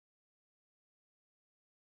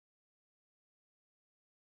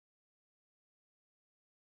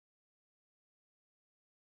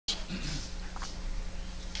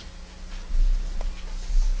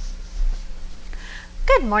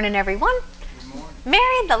Good morning, everyone. Good morning.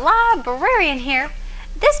 Mary, the librarian here.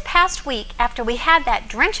 This past week, after we had that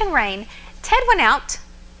drenching rain, Ted went out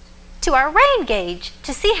to our rain gauge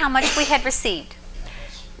to see how much we had received.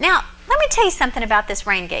 Now, let me tell you something about this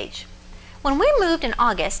rain gauge. When we moved in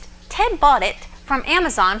August, Ted bought it from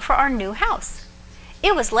Amazon for our new house.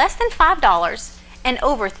 It was less than $5, and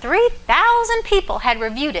over 3,000 people had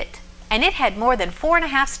reviewed it, and it had more than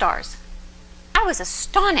 4.5 stars. I was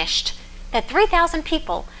astonished that 3,000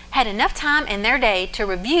 people had enough time in their day to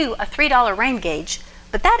review a $3 rain gauge,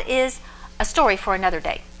 but that is a story for another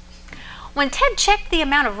day. When Ted checked the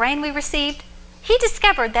amount of rain we received, he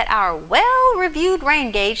discovered that our well-reviewed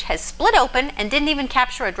rain gauge has split open and didn't even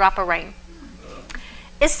capture a drop of rain.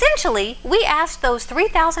 Essentially, we asked those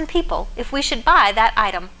 3,000 people if we should buy that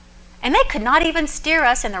item, and they could not even steer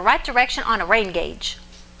us in the right direction on a rain gauge.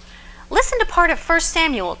 Listen to part of 1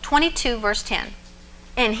 Samuel 22, verse 10.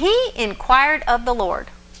 And he inquired of the Lord.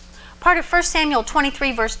 Part of 1 Samuel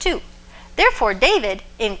 23, verse 2. Therefore David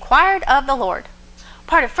inquired of the Lord.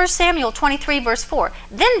 Part of 1 Samuel 23, verse 4.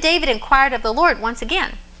 Then David inquired of the Lord once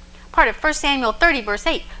again. Part of 1 Samuel 30, verse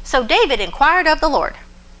 8. So David inquired of the Lord.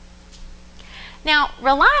 Now,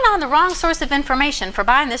 relying on the wrong source of information for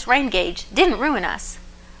buying this rain gauge didn't ruin us.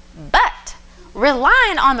 But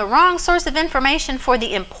relying on the wrong source of information for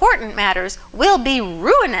the important matters will be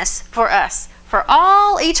ruinous for us for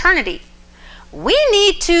all eternity. We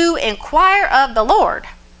need to inquire of the Lord.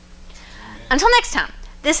 Until next time,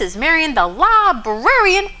 this is Marion the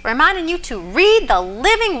librarian reminding you to read the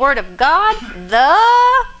living Word of God, the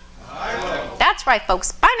Bible. That's right,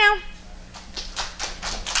 folks. Bye now.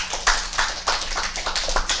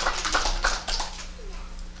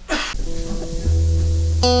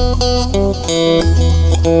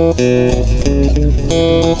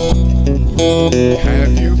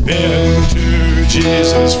 Have you been to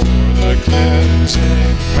Jesus for the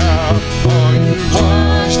cleansing power? Are you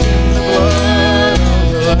washed in the blood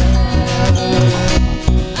of the Lamb?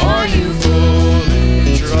 Are you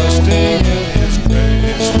fully trusting in His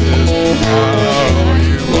grace this hour? Are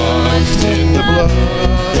you washed in the blood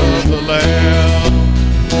of the Lamb?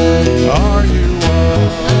 Are you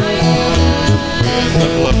washed in the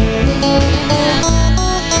blood?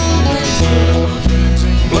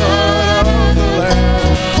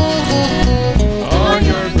 Are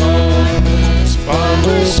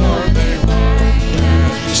they white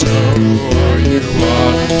and so? Are you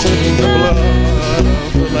washed in the blood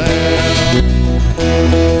of the Lamb?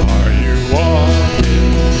 Are you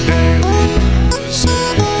walking daily by the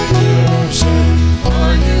Savior's side?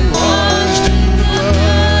 Are you washed in the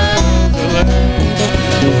blood of the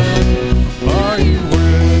Lamb? Are you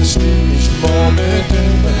with each moment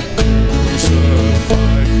in the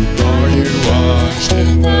crucified? Are you washed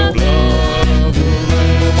in the blood of the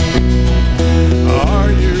Lamb?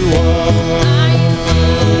 Are you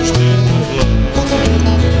washed in the blood,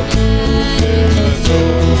 in the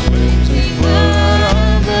cleansing blood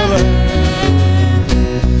of the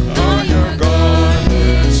Lamb? Are your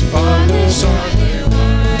garments spotless? Are they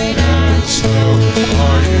white as snow?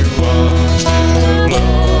 Are you washed in the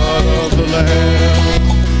blood of the Lamb?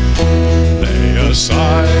 Lay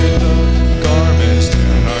aside the garments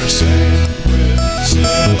that are stained with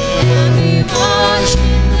sin. Washed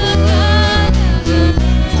in the blood.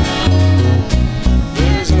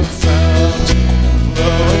 There's a fountain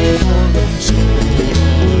flowing for the soul.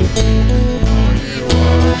 Are you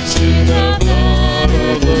washed in the blood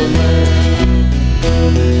of the Lamb?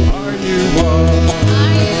 Are you washed in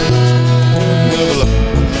the blood,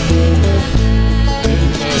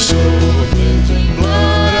 in the soul-cleansing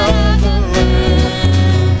blood of the Lamb?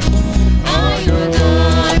 Are your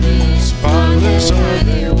garments spotless? Are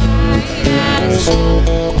they white as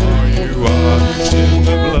snow? Are you washed in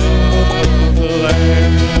the blood of the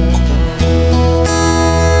Lamb?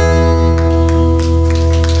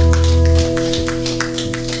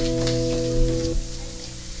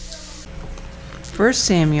 1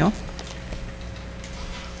 Samuel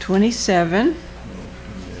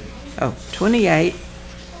 28,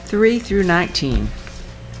 3 through 19.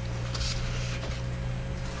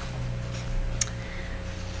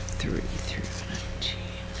 3 through 19.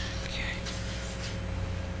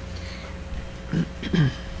 Okay.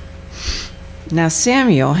 Now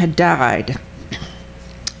Samuel had died,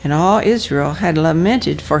 and all Israel had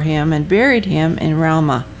lamented for him and buried him in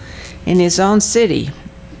Ramah, in his own city.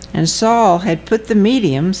 And Saul had put the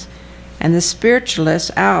mediums and the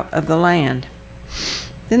spiritualists out of the land.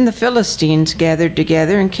 Then the Philistines gathered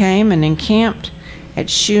together and came and encamped at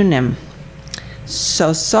Shunem.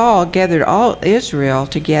 So Saul gathered all Israel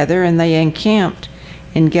together, and they encamped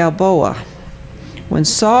in Gilboa. When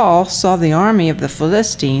Saul saw the army of the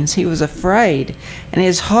Philistines, he was afraid, and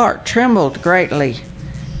his heart trembled greatly.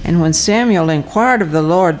 And when Samuel inquired of the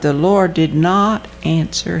Lord did not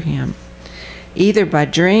answer him, either by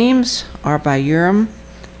dreams, or by Urim,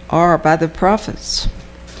 or by the prophets.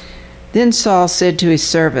 Then Saul said to his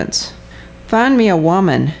servants, "Find me a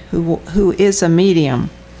woman who is a medium,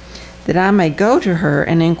 that I may go to her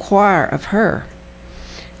and inquire of her."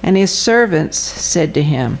 And his servants said to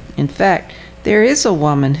him, "In fact, there is a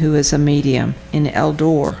woman who is a medium in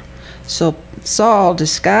Eldor." So Saul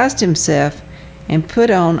disguised himself and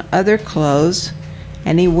put on other clothes,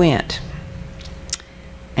 and he went,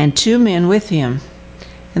 and 2 men with him.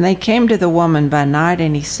 And they came to the woman by night,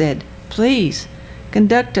 and he said, "Please,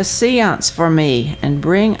 conduct a seance for me, and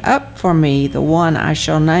bring up for me the one I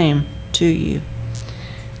shall name to you."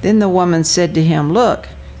 Then the woman said to him, "Look,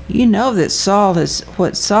 you know that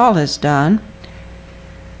what Saul has done,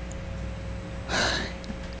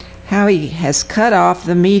 how he has cut off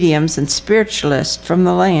the mediums and spiritualists from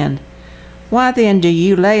the land. Why then do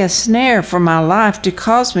you lay a snare for my life to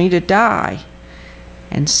cause me to die?"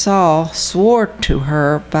 And Saul swore to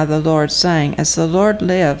her by the Lord, saying, "As the Lord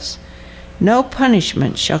lives, no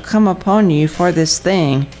punishment shall come upon you for this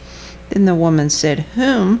thing." Then the woman said,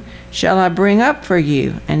 "Whom shall I bring up for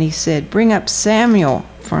you?" And he said, "Bring up Samuel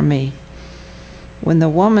for me." When the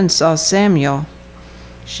woman saw Samuel,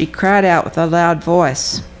 she cried out with a loud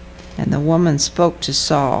voice. And the woman spoke to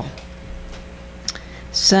Saul,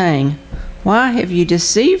 saying, "Why have you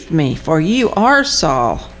deceived me? For you are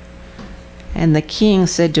Saul." And the king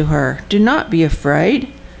said to her, "Do not be afraid.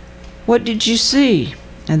 What did you see?"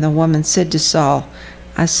 And the woman said to Saul,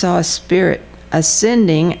 "I saw a spirit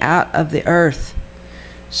ascending out of the earth."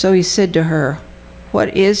 So he said to her,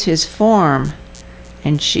 "What is his form?"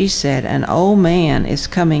 And she said, "An old man is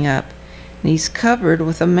coming up, and he's covered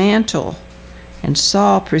with a mantle." And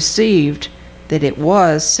Saul perceived that it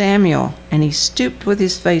was Samuel, and he stooped with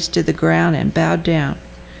his face to the ground and bowed down.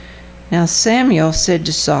 Now Samuel said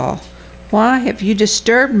to Saul, "Why have you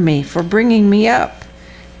disturbed me for bringing me up?"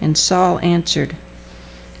 And Saul answered,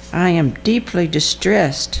 "I am deeply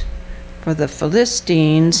distressed, for the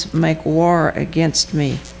Philistines make war against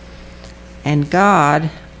me, and God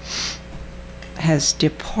has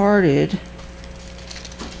departed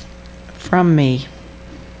from me,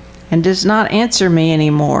 and does not answer me any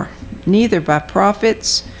more, neither by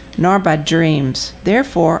prophets nor by dreams.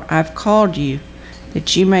 Therefore I've called you,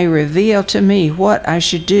 that you may reveal to me what I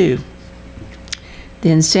should do."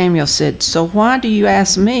 Then Samuel said, "So why do you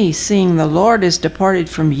ask me, seeing the Lord is departed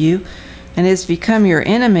from you, and has become your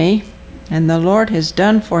enemy? And the Lord has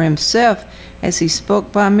done for himself as he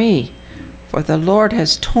spoke by me. For the Lord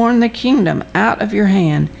has torn the kingdom out of your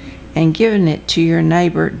hand, and given it to your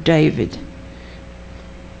neighbor David,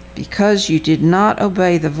 because you did not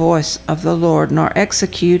obey the voice of the Lord, nor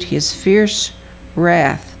execute his fierce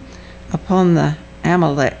wrath upon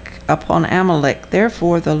Amalek.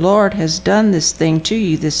 Therefore the Lord has done this thing to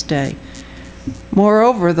you this day.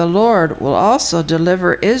 Moreover, the Lord will also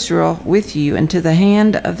deliver Israel with you into the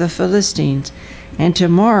hand of the Philistines, and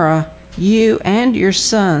tomorrow you and your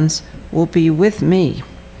sons will be with me.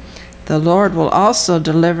 The Lord will also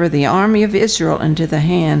deliver the army of Israel into the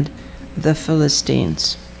hand of the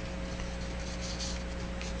Philistines."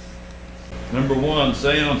 Number one,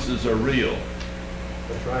 seances are real.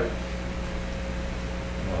 That's right.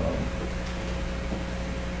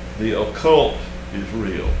 The occult is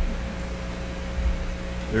real.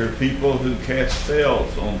 There are people who cast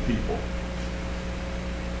spells on people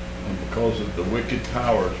because of the wicked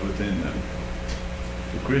powers within them.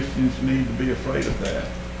 The Christians need to be afraid of that.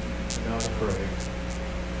 Not afraid.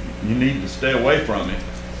 You need to stay away from it.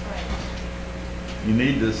 You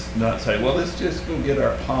need to not say, "Well, let's just go get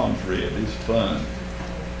our palms read. It's fun.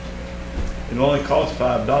 It only costs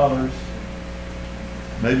 $5.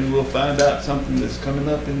 Maybe we'll find out something that's coming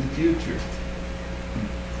up in the future."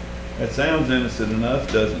 That sounds innocent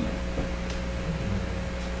enough, doesn't it?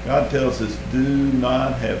 God tells us, do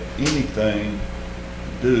not have anything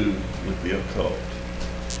to do with the occult.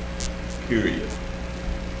 Period.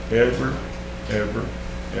 Ever, ever,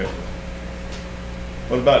 ever.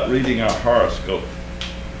 What about reading our horoscope?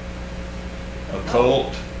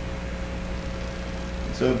 Occult.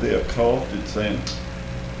 Instead of the occult, it's saying,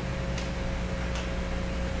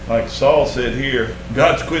 like Saul said here,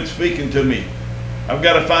 God's quit speaking to me. I've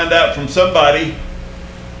got to find out from somebody.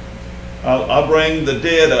 I'll bring the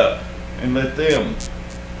dead up and let them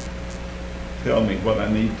tell me what I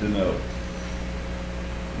need to know.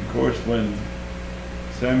 Of course, when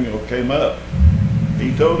Samuel came up,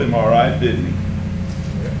 he told him all right, didn't he?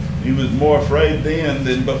 He was more afraid then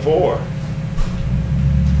than before.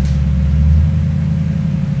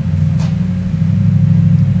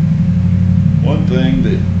 thing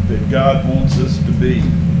that God wants us to be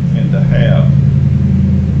and to have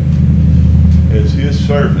as His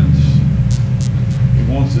servants. He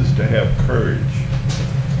wants us to have courage,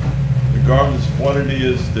 regardless of what it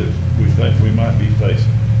is that we think we might be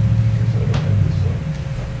facing.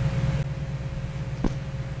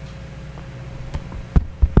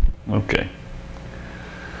 Okay.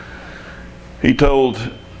 He told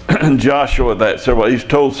Joshua that he's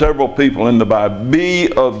told several people in the Bible,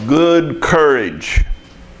 be of good courage.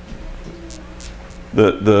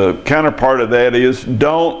 The counterpart of that is,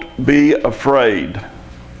 don't be afraid.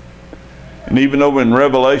 And even over in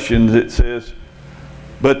Revelations it says,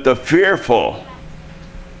 but the fearful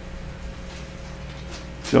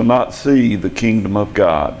shall not see the kingdom of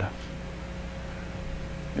God.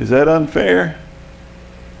 Is that unfair?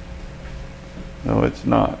 No, it's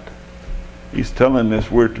not. He's telling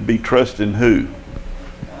us we're to be trusting who?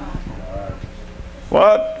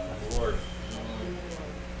 What?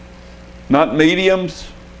 Not mediums?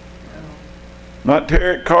 Not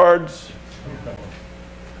tarot cards?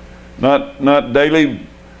 Not daily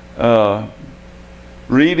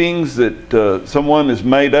readings that someone has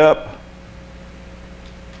made up?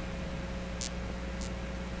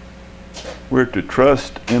 We're to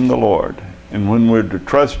trust in the Lord. And when we're to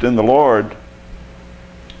trust in the Lord,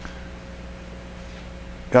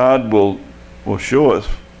 God will show us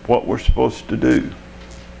what we're supposed to do.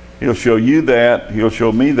 He'll show you that. He'll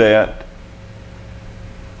show me that.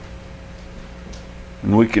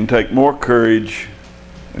 And we can take more courage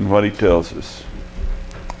in what He tells us.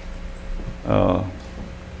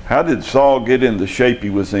 How did Saul get in the shape he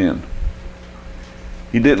was in?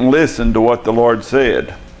 He didn't listen to what the Lord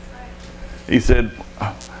said. He said,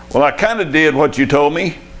 well, I kind of did what you told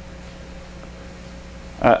me.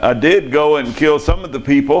 I did go and kill some of the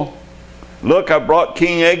people. Look, I brought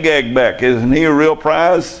King Agag back. Isn't he a real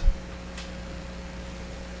prize?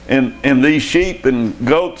 And these sheep and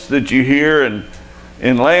goats that you hear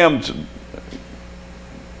and lambs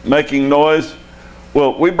making noise,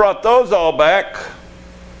 well, we brought those all back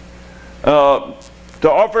to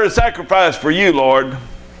offer a sacrifice for you, Lord.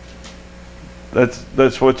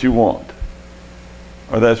 That's what you want.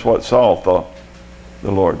 Or that's what Saul thought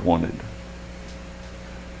the Lord wanted.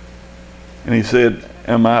 And he said,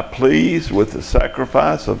 am I pleased with the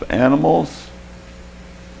sacrifice of animals?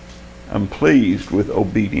 I'm pleased with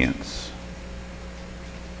obedience.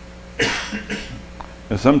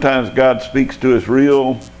 And sometimes God speaks to us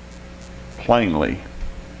real plainly,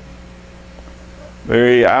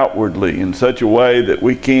 very outwardly, in such a way that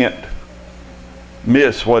we can't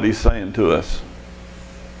miss what He's saying to us.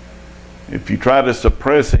 If you try to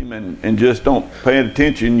suppress Him and just don't pay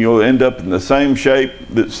attention, you'll end up in the same shape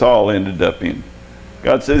that Saul ended up in.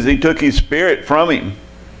 God says He took His spirit from him.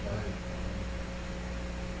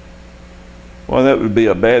 Well, that would be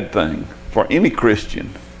a bad thing for any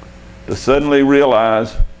Christian to suddenly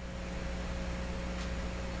realize,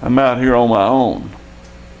 I'm out here on my own.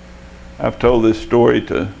 I've told this story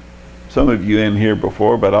to some of you in here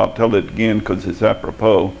before, but I'll tell it again because it's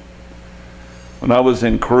apropos. When I was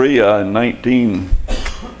in Korea in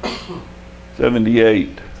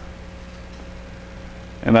 1978,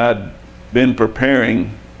 and I'd been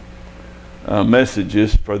preparing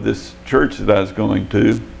messages for this church that I was going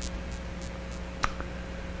to,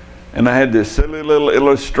 and I had this silly little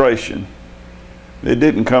illustration. It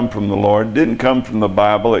didn't come from the Lord, it didn't come from the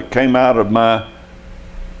Bible, it came out of my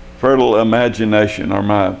fertile imagination, or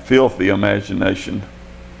my filthy imagination.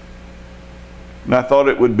 And I thought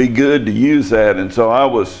it would be good to use that, and so I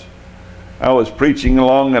was preaching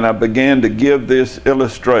along, and I began to give this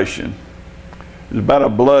illustration. It was about a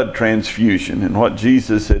blood transfusion and what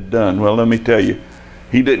Jesus had done. Well, let me tell you,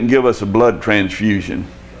 He didn't give us a blood transfusion.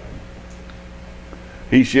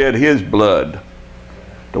 He shed His blood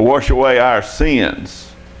to wash away our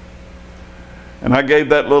sins. And I gave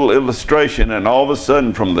that little illustration, and all of a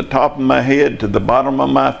sudden, from the top of my head to the bottom of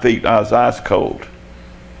my feet, I was ice cold.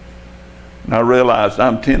 And I realized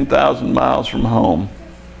I'm 10,000 miles from home,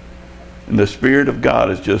 and the Spirit of God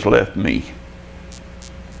has just left me.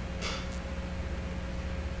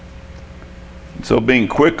 And so, being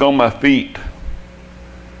quick on my feet,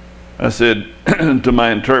 I said to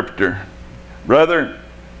my interpreter, brother,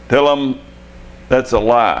 tell them that's a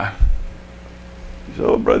lie. He said,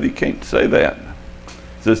 oh, brother, you can't say that.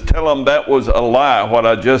 He says, tell them that was a lie, what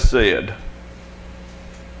I just said.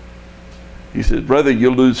 He said, brother,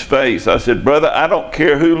 you'll lose face. I said, brother, I don't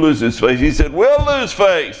care who loses face. He said, we'll lose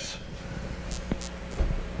face.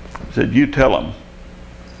 I said, you tell them.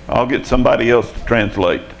 I'll get somebody else to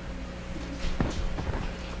translate.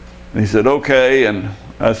 And he said, okay. And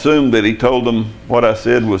I assumed that he told them what I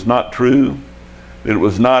said was not true. that it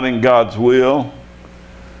was not in God's will.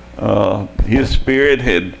 His spirit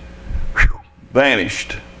had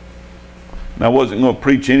vanished. And I wasn't going to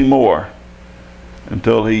preach anymore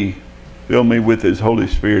until he filled me with his Holy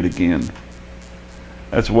Spirit again.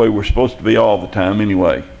 That's the way we're supposed to be all the time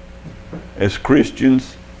anyway. As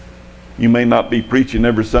Christians, you may not be preaching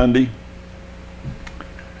every Sunday,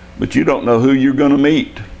 but you don't know who you're going to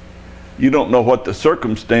meet. You don't know what the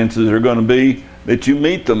circumstances are going to be that you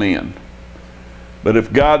meet them in. But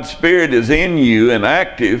if God's Spirit is in you and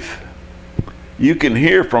active, you can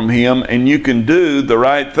hear from him and you can do the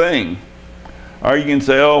right thing. Or you can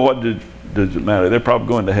say, oh, what does it matter? They're probably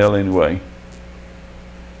going to hell anyway.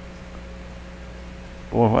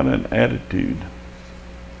 Boy, what an attitude.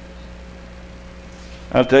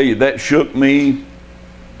 I'll tell you, that shook me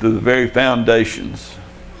to the very foundations.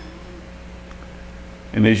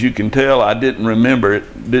 And as you can tell, I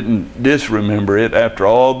didn't disremember it after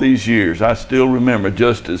all these years. I still remember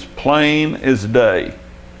just as plain as day,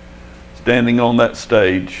 standing on that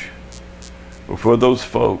stage before those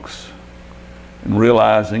folks and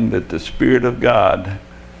realizing that the Spirit of God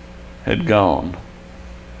had gone.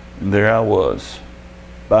 And there I was,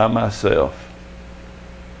 by myself.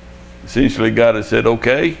 Essentially, God had said,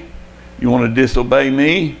 okay, you want to disobey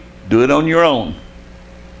me? Do it on your own.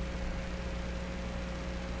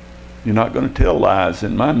 You're not going to tell lies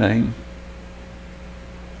in my name.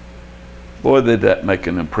 Boy, did that make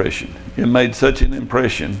an impression. It made such an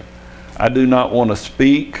impression. I do not want to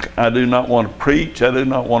speak. I do not want to preach. I do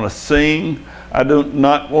not want to sing. I do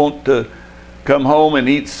not want to come home and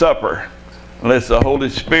eat supper unless the Holy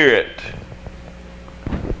Spirit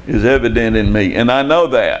is evident in me. And I know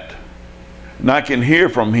that. And I can hear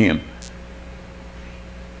from him.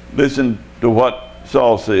 Listen to what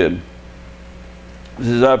Saul said. He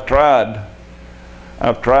says, I've tried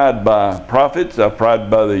by prophets, I've tried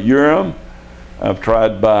by the Urim, I've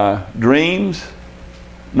tried by dreams.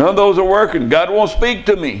 None of those are working. God won't speak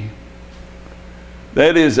to me.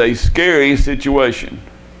 That is a scary situation.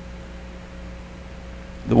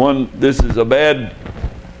 This is a bad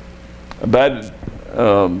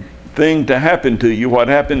thing to happen to you, what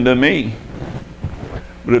happened to me.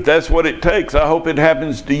 But if that's what it takes, I hope it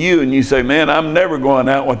happens to you. And you say, man, I'm never going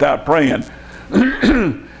out without praying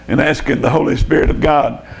and asking the Holy Spirit of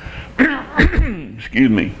God, excuse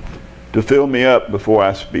me, to fill me up before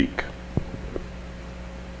I speak.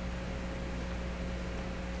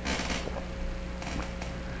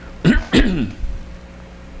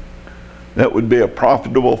 That would be a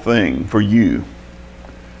profitable thing for you.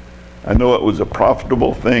 I know it was a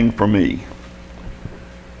profitable thing for me.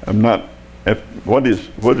 I'm not, what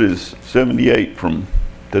is 78 from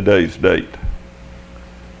today's date?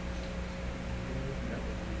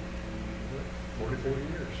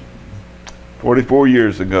 44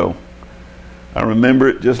 years ago. I remember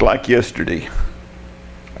it just like yesterday.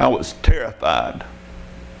 I was terrified.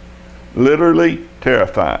 Literally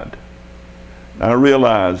terrified. I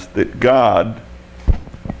realized that God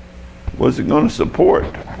wasn't going to support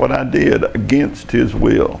what I did against his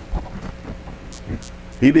will.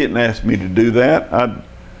 He didn't ask me to do that.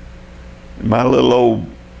 In my little old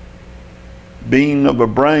being of a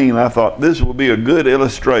brain, I thought this will be a good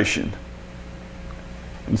illustration.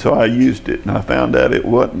 And so I used it, and I found out it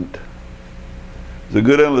wasn't. It's a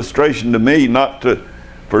good illustration to me not to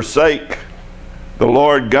forsake the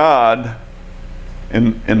Lord God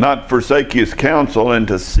and not forsake his counsel, and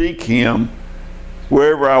to seek him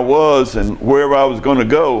wherever I was and wherever I was going to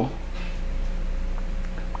go,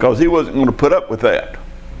 because he wasn't going to put up with that.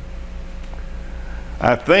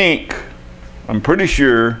 I'm pretty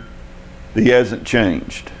sure that he hasn't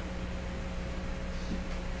changed.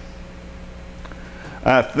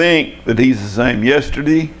 I think that he's the same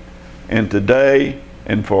yesterday and today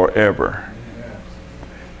and forever.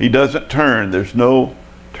 He doesn't turn. There's no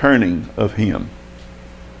turning of him.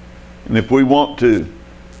 And if we want to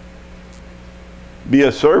be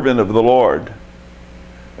a servant of the Lord,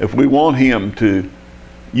 if we want him to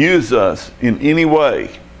use us in any way,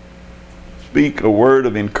 speak a word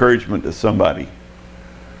of encouragement to somebody,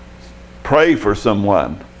 pray for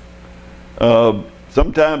someone,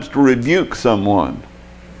 sometimes to rebuke someone,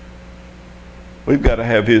 we've got to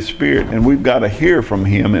have his Spirit, and we've got to hear from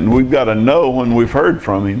him, and we've got to know when we've heard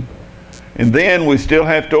from him, and then we still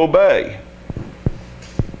have to obey.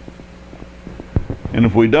 And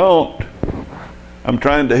if we don't, I'm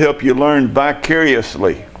trying to help you learn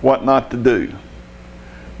vicariously what not to do.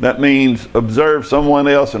 That means observe someone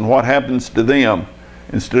else and what happens to them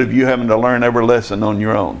instead of you having to learn every lesson on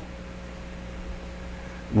your own.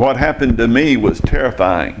 What happened to me was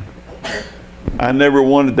terrifying. I never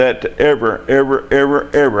wanted that to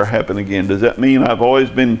ever happen again. Does that mean I've always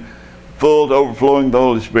been full to overflowing the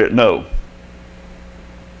Holy Spirit? No.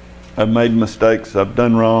 I've made mistakes. I've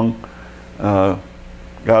done wrong.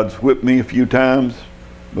 God's whipped me a few times.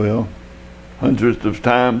 Well, hundreds of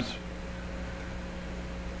times.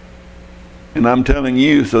 And I'm telling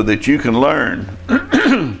you so that you can learn.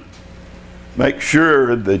 Make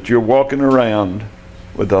sure that you're walking around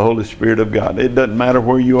with the Holy Spirit of God. It doesn't matter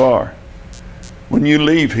where you are. When you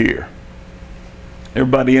leave here,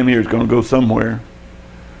 everybody in here is going to go somewhere.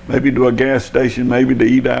 Maybe to a gas station, maybe to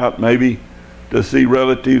eat out, maybe to see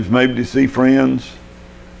relatives, maybe to see friends.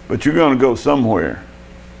 But you're going to go somewhere.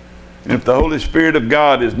 And if the Holy Spirit of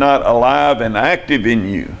God is not alive and active in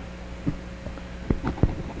you,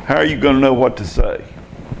 how are you going to know what to say?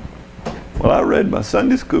 Well, I read my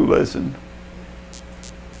Sunday school lesson.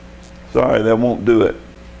 Sorry, that won't do it.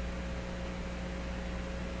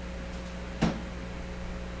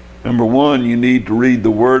 Number one, you need to read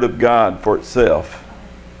the Word of God for itself.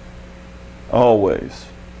 Always.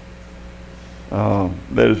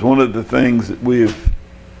 That is one of the things that we've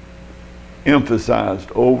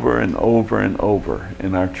emphasized over and over and over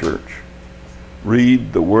in our church.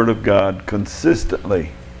 Read the Word of God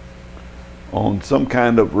consistently on some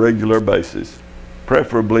kind of regular basis,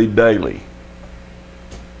 preferably daily.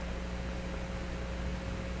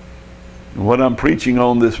 And what I'm preaching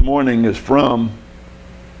on this morning is from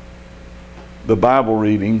the Bible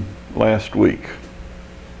reading last week.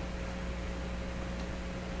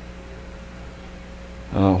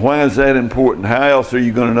 Why is that important? How else are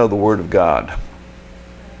you going to know the Word of God?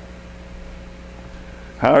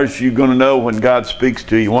 How are you going to know when God speaks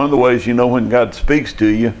to you? One of the ways you know when God speaks to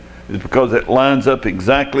you is because it lines up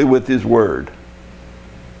exactly with His Word.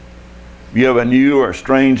 If you have a new or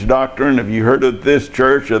strange doctrine, have you heard of this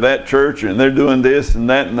church or that church and they're doing this and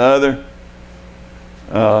that and the other,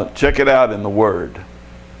 check it out in the Word.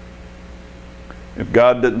 If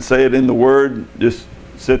God doesn't say it in the Word, just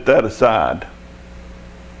set that aside.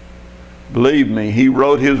 Believe me, He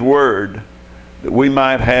wrote His Word that we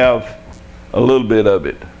might have a little bit of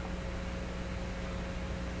it.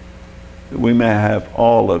 That we may have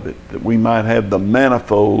all of it. That we might have the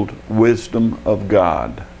manifold wisdom of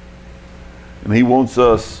God. And He wants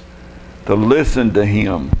us to listen to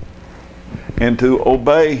Him and to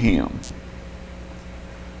obey Him.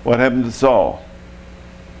 What happened to Saul?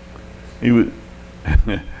 He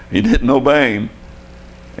didn't obey Him.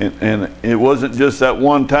 And it wasn't just that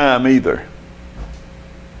one time either.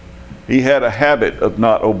 He had a habit of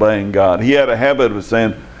not obeying God. He had a habit of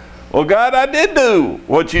saying, well, God, I did do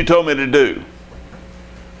what you told me to do.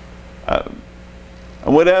 I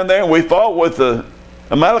went down there and we fought with the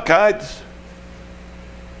Amalekites.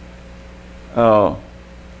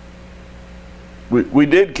 We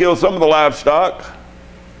did kill some of the livestock.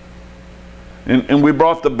 And we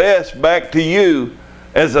brought the best back to you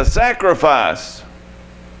as a sacrifice.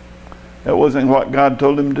 That wasn't what God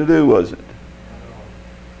told him to do, was it?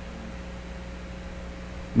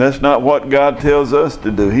 That's not what God tells us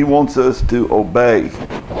to do. He wants us to obey.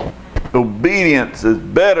 Obedience is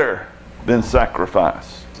better than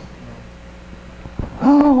sacrifice.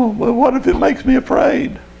 Oh, well, what if it makes me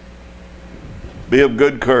afraid? Be of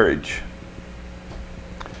good courage.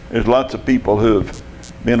 There's lots of people who have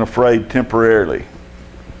been afraid temporarily.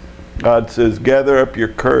 God says, gather up your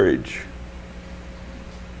courage.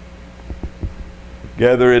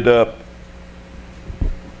 Gather it up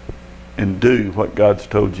and do what God's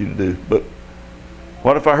told you to do. But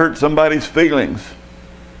what if I hurt somebody's feelings?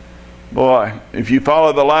 Boy, if you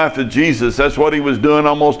follow the life of Jesus, that's what He was doing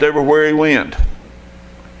almost everywhere He went.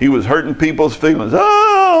 He was hurting people's feelings.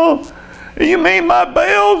 Oh, you mean my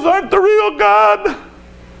Baals aren't the real God?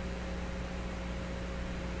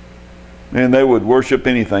 And they would worship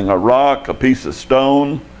anything, a rock, a piece of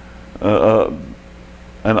stone,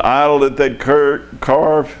 an idol that they'd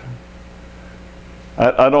carve.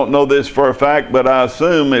 I don't know this for a fact, but I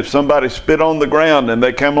assume if somebody spit on the ground and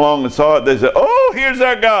they came along and saw it, they said, oh, here's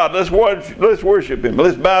our God. Let's worship Him.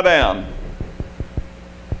 Let's bow down.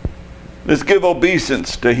 Let's give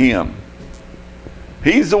obeisance to Him.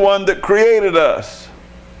 He's the one that created us.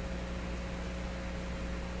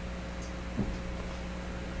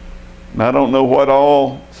 And I don't know what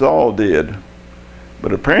all Saul did,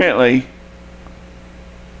 but apparently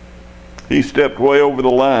he stepped way over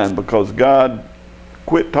the line because God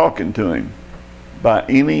quit talking to him by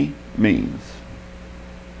any means.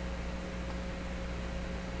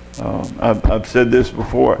 I've said this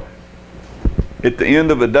before. At the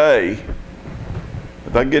end of the day,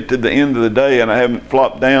 if I get to the end of the day and I haven't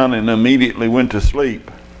flopped down and immediately went to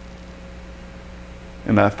sleep,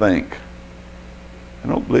 and I think, I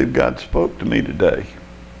don't believe God spoke to me today.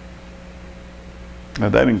 Now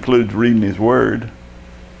that includes reading His Word.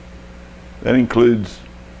 That includes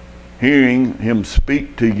hearing Him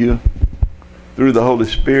speak to you through the Holy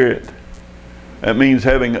Spirit. That means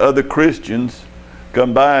having other Christians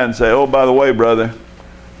come by and say, oh, by the way, brother,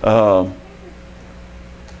 I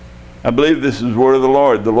believe this is the word of the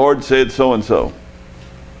Lord. The Lord said so and so.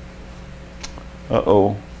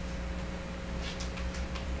 Uh-oh.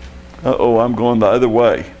 Uh-oh, I'm going the other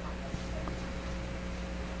way.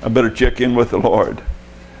 I better check in with the Lord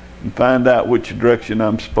and find out which direction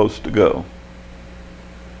I'm supposed to go.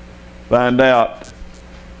 Find out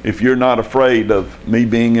if you're not afraid of me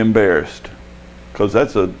being embarrassed, because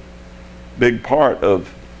that's a big part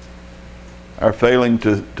of our failing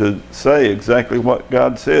to say exactly what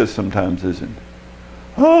God says sometimes, isn't it?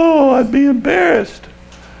 Oh, I'd be embarrassed.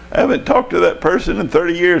 I haven't talked to that person in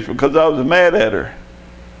 30 years because I was mad at her.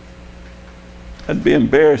 I'd be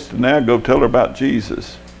embarrassed, and now go tell her about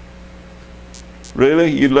Jesus.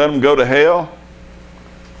 Really? You'd let them go to hell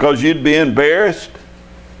because you'd be embarrassed?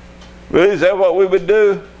 Really? Is that what we would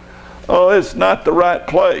do? Oh, it's not the right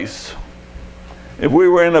place. If we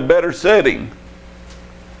were in a better setting,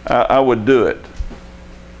 I would do it.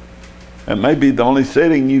 It may be the only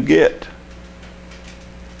setting you get.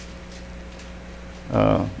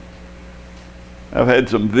 I've had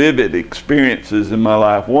some vivid experiences in my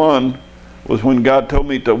life. One was when God told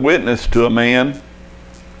me to witness to a man.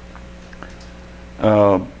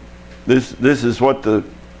 This is what the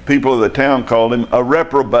people of the town called him, a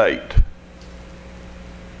reprobate.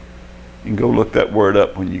 You can go look that word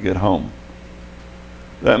up when you get home.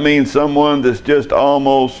 That means someone that's just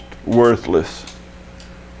almost worthless,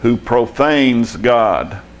 who profanes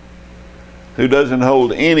God, who doesn't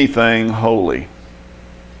hold anything holy.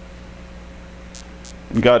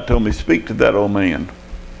 And God told me, speak to that old man.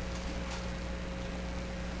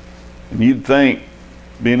 And you'd think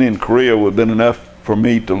being in Korea would have been enough for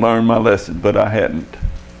me to learn my lesson, but I hadn't.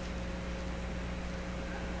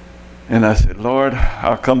 And I said, Lord,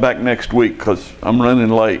 I'll come back next week because I'm running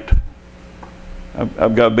late.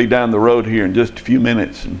 I've got to be down the road here in just a few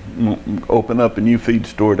minutes and open up a new feed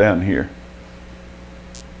store down here.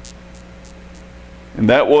 And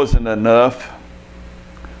that wasn't enough.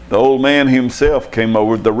 The old man himself came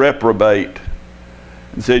over, the reprobate,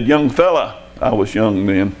 and said, young fella, I was young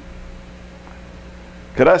then,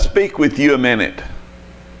 could I speak with you a minute?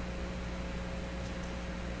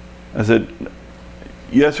 I said,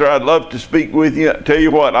 yes, sir, I'd love to speak with you. Tell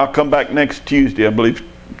you what, I'll come back next Tuesday. I believe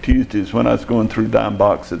Tuesday is when I was going through Dime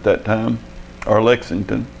Box at that time, or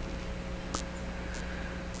Lexington.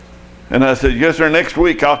 And I said, yes, sir, next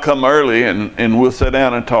week I'll come early and we'll sit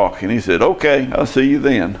down and talk. And he said, okay, I'll see you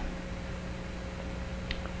then.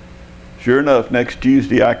 Sure enough, next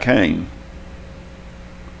Tuesday I came.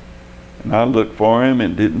 And I looked for him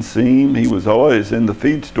and didn't see him. He was always in the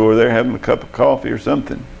feed store there having a cup of coffee or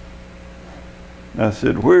something. And I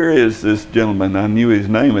said, where is this gentleman? I knew his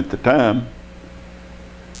name at the time.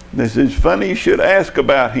 And they said, it's funny you should ask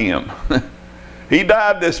about him. He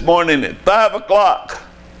died this morning at 5 o'clock.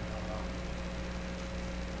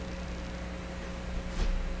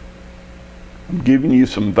 I'm giving you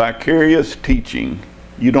some vicarious teaching.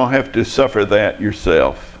 You don't have to suffer that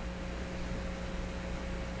yourself.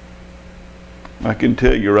 I can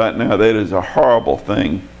tell you right now that is a horrible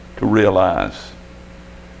thing to realize.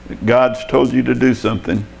 That God's told you to do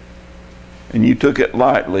something and you took it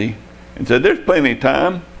lightly and said, there's plenty of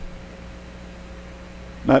time.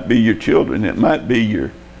 It might be your children. It might be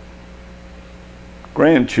your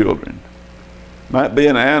grandchildren. It might be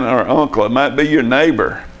an aunt or uncle. It might be your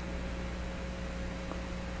neighbor.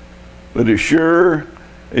 But as sure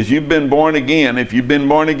as you've been born again, if you've been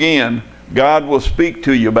born again, God will speak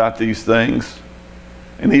to you about these things.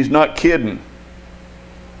 And He's not kidding.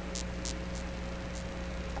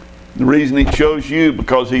 The reason He chose you,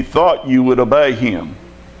 because He thought you would obey Him.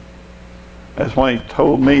 That's why He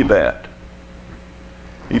told me that.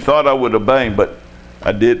 He thought I would obey Him, but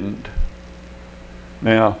I didn't.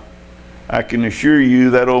 Now, I can assure you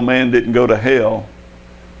that old man didn't go to hell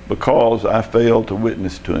because I failed to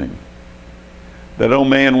witness to him. That old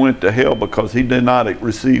man went to hell because he did not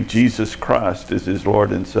receive Jesus Christ as his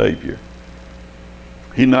Lord and Savior.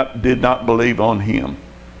 He did not believe on Him.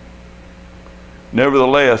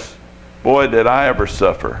 Nevertheless, boy, did I ever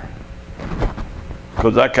suffer.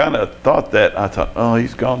 Because I kind of thought that. I thought, oh,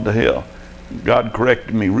 he's gone to hell. God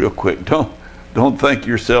corrected me real quick. Don't think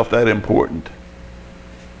yourself that important.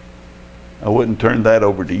 I wouldn't turn that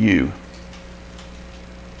over to you.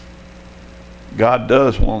 God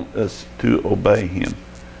does want us to obey Him.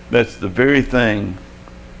 That's the very thing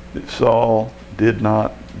that Saul did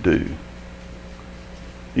not do.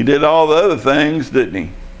 He did all the other things, didn't he?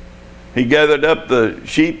 He gathered up the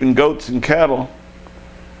sheep and goats and cattle.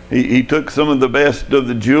 He took some of the best of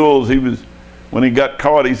the jewels. When he got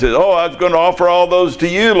caught, he said, "Oh, I was going to offer all those to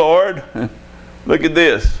you, Lord. Look at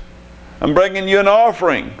this. I'm bringing you an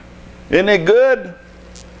offering. Isn't it good?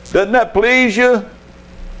 Doesn't that please you?"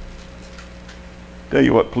 Tell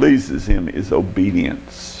you what pleases him is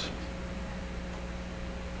obedience.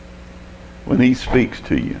 When he speaks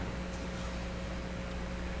to you,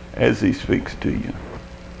 as he speaks to you,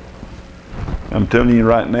 I'm telling you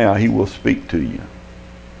right now, he will speak to you.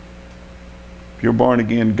 If you're born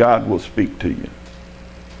again, God will speak to you.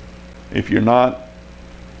 If you're not,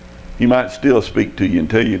 he might still speak to you and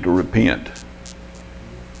tell you to repent.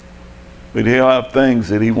 But he'll have things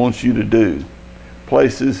that he wants you to do,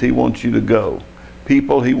 places he wants you to go,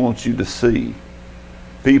 people he wants you to see,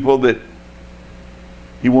 people that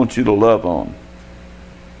he wants you to love on.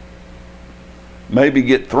 Maybe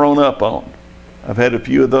get thrown up on. I've had a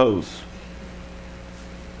few of those.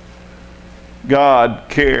 God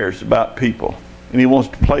cares about people, and he wants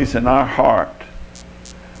to place in our heart,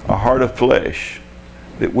 a heart of flesh,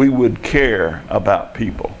 that we would care about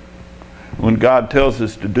people. When God tells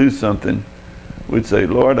us to do something, we'd say,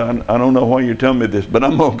 "Lord, I don't know why you're telling me this, but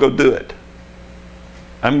I'm going to go do it.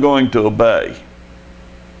 I'm going to obey.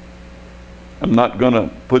 I'm not going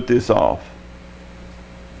to put this off.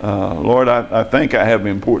 Lord, I think I have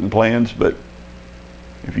important plans, but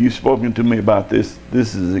if you've spoken to me about this,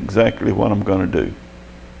 this is exactly what I'm going to do."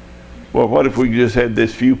 Well, what if we just had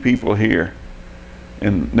this few people here,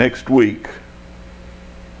 and next week,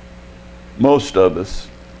 most of us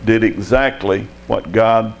did exactly what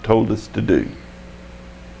God told us to do?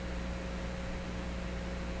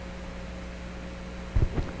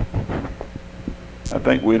 I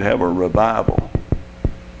think we'd have a revival.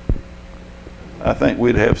 I think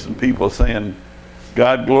we'd have some people saying,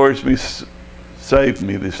 "God gloriously saved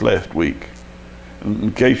me this last week."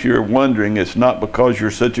 In case you're wondering, it's not because you're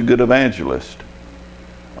such a good evangelist,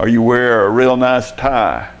 or you wear a real nice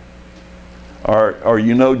tie, or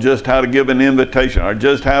you know just how to give an invitation, or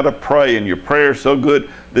just how to pray, and your prayer's so good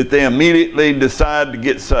that they immediately decide to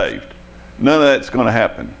get saved. None of that's going to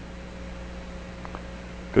happen,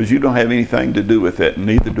 because you don't have anything to do with that, and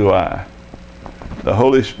neither do I. The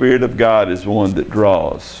Holy Spirit of God is the one that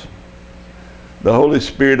draws. The Holy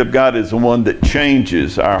Spirit of God is the one that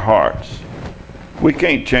changes our hearts. We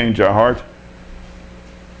can't change our hearts.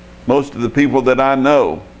 Most of the people that I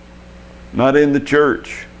know, not in the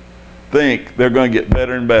church, think they're going to get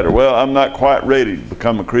better and better. "Well, I'm not quite ready to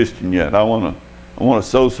become a Christian yet. I want to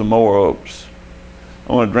sow some more oats.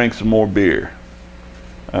 I want to drink some more beer.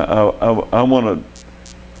 I want to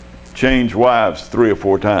change wives 3 or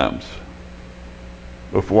 4 times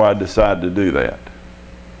before I decide to do that."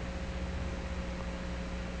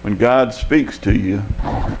 When God speaks to you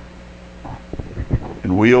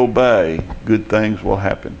and we obey, good things will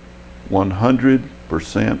happen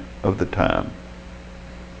 100% of the time.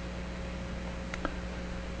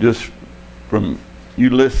 Just from you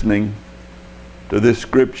listening to this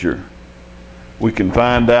scripture, we can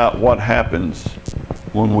find out what happens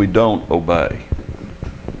when we don't obey.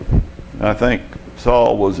 I think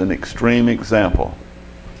Saul was an extreme example.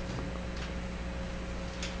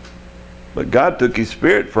 But God took his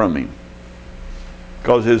spirit from him,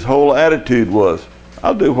 because his whole attitude was,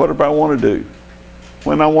 "I'll do whatever I want to do,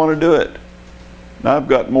 when I want to do it. Now I've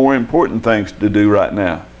got more important things to do right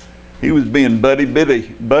now." He was being buddy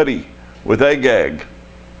with Agag,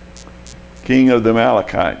 king of the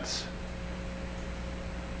Amalekites.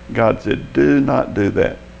 God said, "Do not do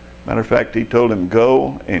that." Matter of fact, he told him,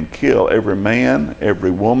 "Go and kill every man,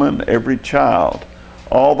 every woman, every child,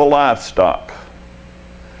 all the livestock.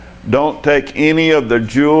 Don't take any of their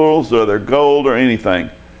jewels or their gold or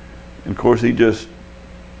anything." And of course, he just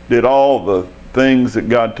did all the things that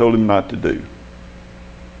God told him not to do.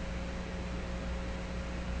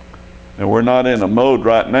 And we're not in a mode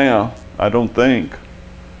right now, I don't think,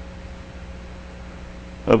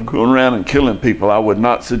 of going around and killing people. I would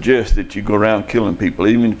not suggest that you go around killing people,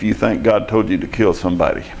 even if you think God told you to kill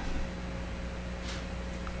somebody.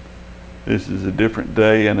 This is a different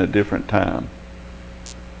day and a different time.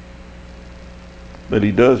 But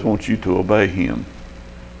he does want you to obey him.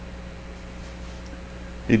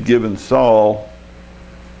 He'd given Saul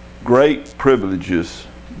great privileges,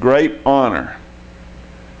 great honor.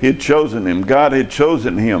 He had chosen him. God had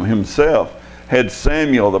chosen him himself, had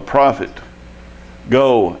Samuel the prophet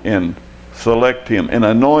go and select him and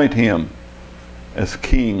anoint him as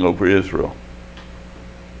king over Israel.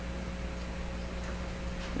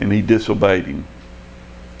 And he disobeyed him.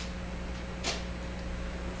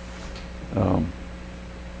 I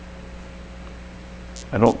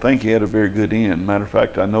don't think he had a very good end. Matter of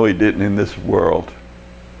fact, I know he didn't in this world.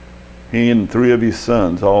 He and 3 of his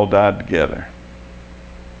sons all died together.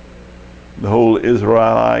 The whole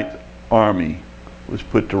Israelite army was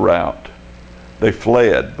put to rout. They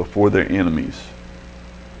fled before their enemies.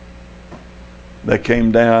 They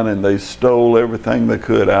came down and they stole everything they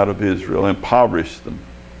could out of Israel, impoverished them.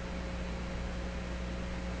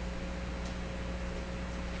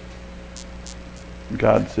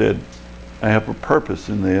 God said, I have a purpose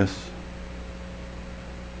in this.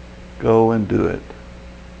 Go and do it.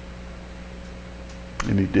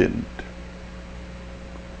 And he didn't.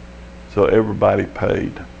 So everybody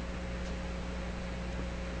paid.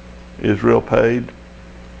 Israel paid.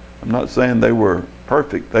 I'm not saying they were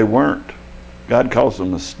perfect. They weren't. God calls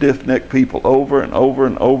them a stiff-necked people over and over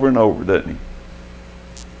and over and over, doesn't he?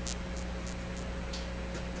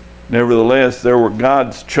 Nevertheless, there were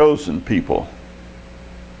God's chosen people.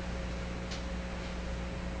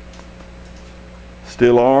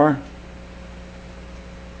 Still are.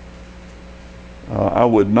 I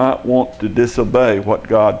would not want to disobey what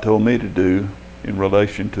God told me to do in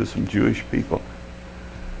relation to some Jewish people.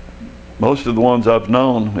 Most of the ones I've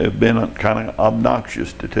known have been kind of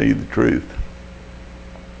obnoxious, to tell you the truth.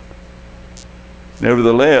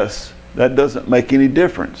 Nevertheless, that doesn't make any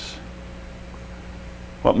difference.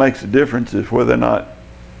 What makes a difference is whether or not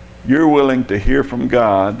you're willing to hear from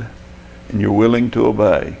God and you're willing to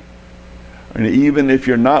obey. And even if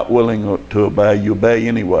you're not willing to obey, you obey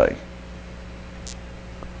anyway.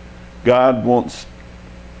 God wants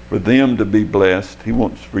for them to be blessed. He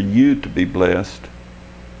wants for you to be blessed.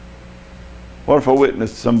 What if I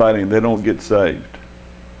witness to somebody and they don't get saved?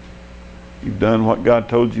 You've done what God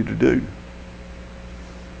told you to do.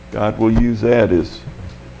 God will use that as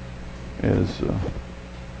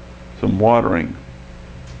some watering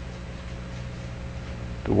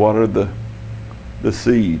to water the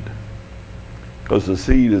seed, because the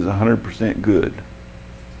seed is 100% good.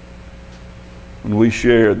 When we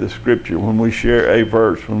share the scripture, when we share a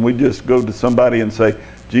verse, when we just go to somebody and say,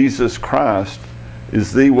 Jesus Christ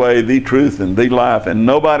is the way, the truth, and the life, and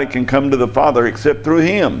nobody can come to the Father except through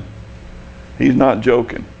him. He's not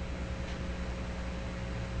joking.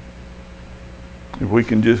 If we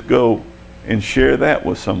can just go and share that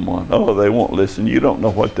with someone, oh, they won't listen. You don't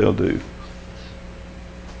know what they'll do.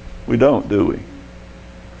 We don't, do we?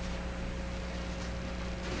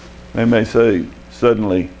 They may say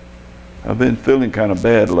suddenly, I've been feeling kind of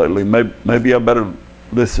bad lately. Maybe I better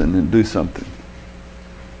listen and do something.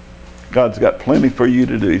 God's got plenty for you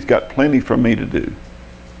to do. He's got plenty for me to do.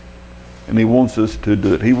 And he wants us to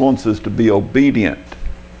do it. He wants us to be obedient.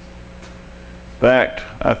 In fact,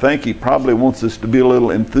 I think he probably wants us to be a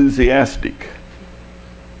little enthusiastic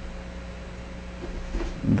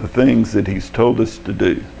in the things that he's told us to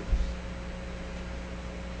do.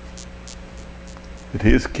 That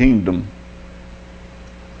his kingdom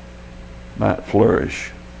might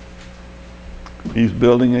flourish. He's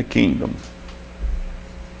building a kingdom.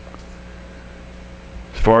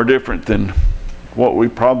 It's far different than what we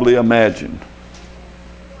probably imagine.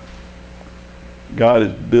 God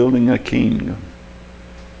is building a kingdom.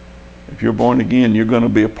 If you're born again, you're going to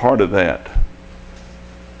be a part of that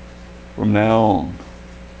from now on.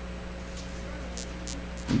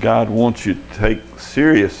 God wants you to take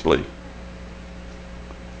seriously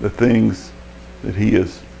the things that he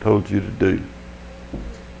has told you to do.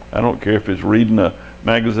 I don't care if it's reading a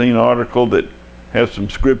magazine article that has some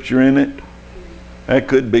scripture in it. That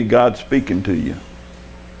could be God speaking to you.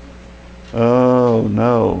 Oh,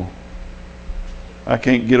 no. I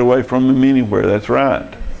can't get away from him anywhere. That's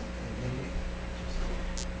right.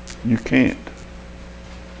 You can't.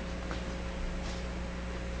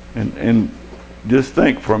 And just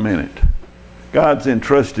think for a minute. God's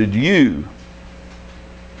entrusted you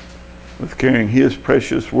with carrying his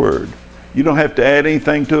precious word. You don't have to add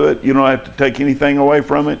anything to it. You don't have to take anything away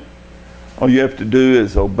from it. All you have to do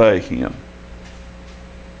is obey him.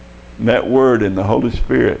 And that word and the Holy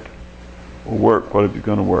Spirit will work whatever you're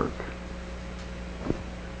going to work.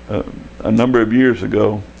 A number of years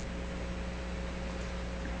ago,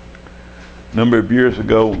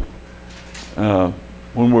 when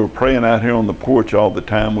we were praying out here on the porch all the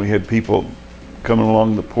time, we had people coming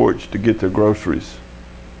along the porch to get their groceries.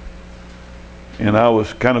 And I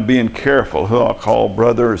was kind of being careful who I'll call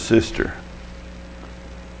brother or sister,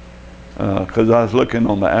 because I was looking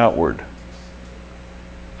on the outward.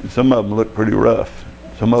 And some of them looked pretty rough.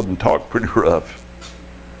 Some of them talked pretty rough.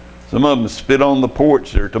 Some of them spit on the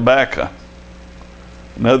porch, their tobacco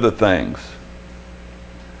and other things.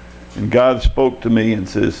 And God spoke to me and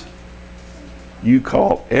says, You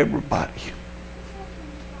call everybody.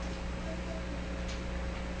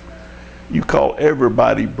 You call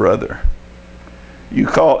everybody brother. You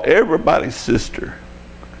call everybody sister.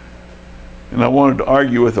 And I wanted to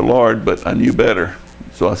argue with the Lord, but I knew better,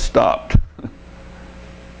 so I stopped.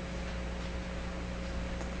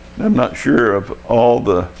 I'm not sure of all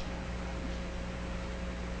the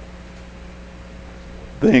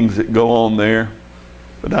things that go on there,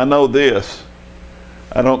 but I know this.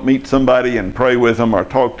 I don't meet somebody and pray with them or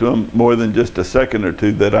talk to them more than just a second or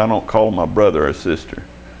two that I don't call my brother or sister.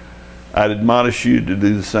 I'd admonish you to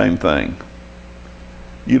do the same thing.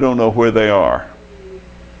 You don't know where they are.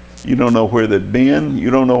 You don't know where they've been.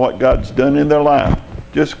 You don't know what God's done in their life.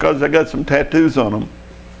 Just because they got some tattoos on them,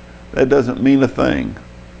 that doesn't mean a thing.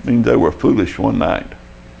 It means they were foolish one night.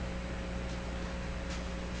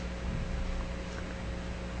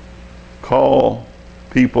 Call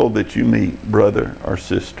people that you meet brother or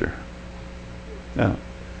sister. Now,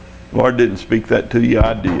 the Lord didn't speak that to you,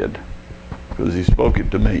 I did, because He spoke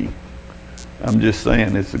it to me. I'm just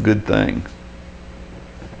saying it's a good thing.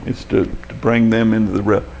 It's to bring them into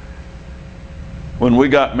the When we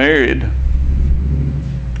got married,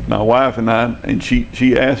 my wife and I, and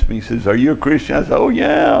she asked me, says, "Are you a Christian?" I said, "Oh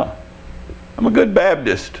yeah, I'm a good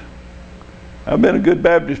Baptist. I've been a good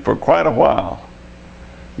Baptist for quite a while."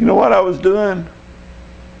 You know what I was doing?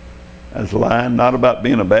 I was lying, not about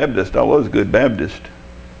being a Baptist. I was a good Baptist.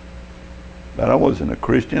 But I wasn't a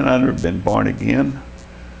Christian. I'd never been born again.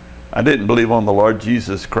 I didn't believe on the Lord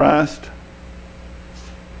Jesus Christ.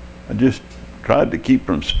 I just tried to keep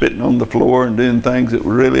from spitting on the floor and doing things that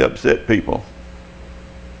would really upset people.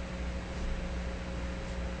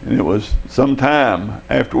 And it was some time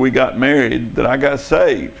after we got married that I got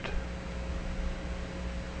saved.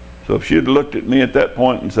 So if she had looked at me at that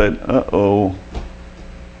point and said, "Uh-oh,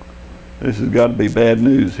 this has got to be bad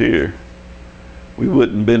news here," we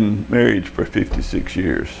wouldn't have been married for 56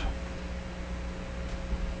 years.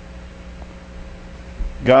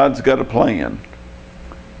 God's got a plan.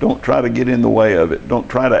 Don't try to get in the way of it. Don't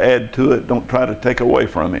try to add to it. Don't try to take away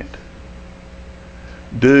from it.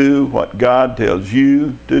 Do what God tells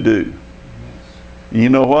you to do. And you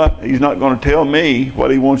know what? He's not going to tell me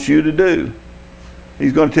what He wants you to do.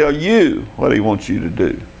 He's going to tell you what He wants you to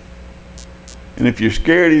do. And if you're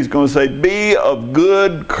scared, He's going to say, "Be of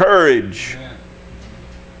good courage." Amen.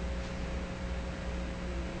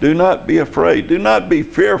 Do not be afraid. Do not be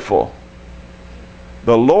fearful.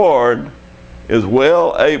 The Lord is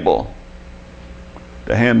well able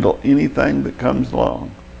to handle anything that comes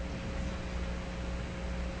along.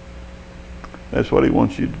 That's what He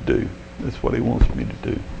wants you to do. That's what He wants me to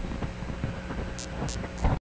do.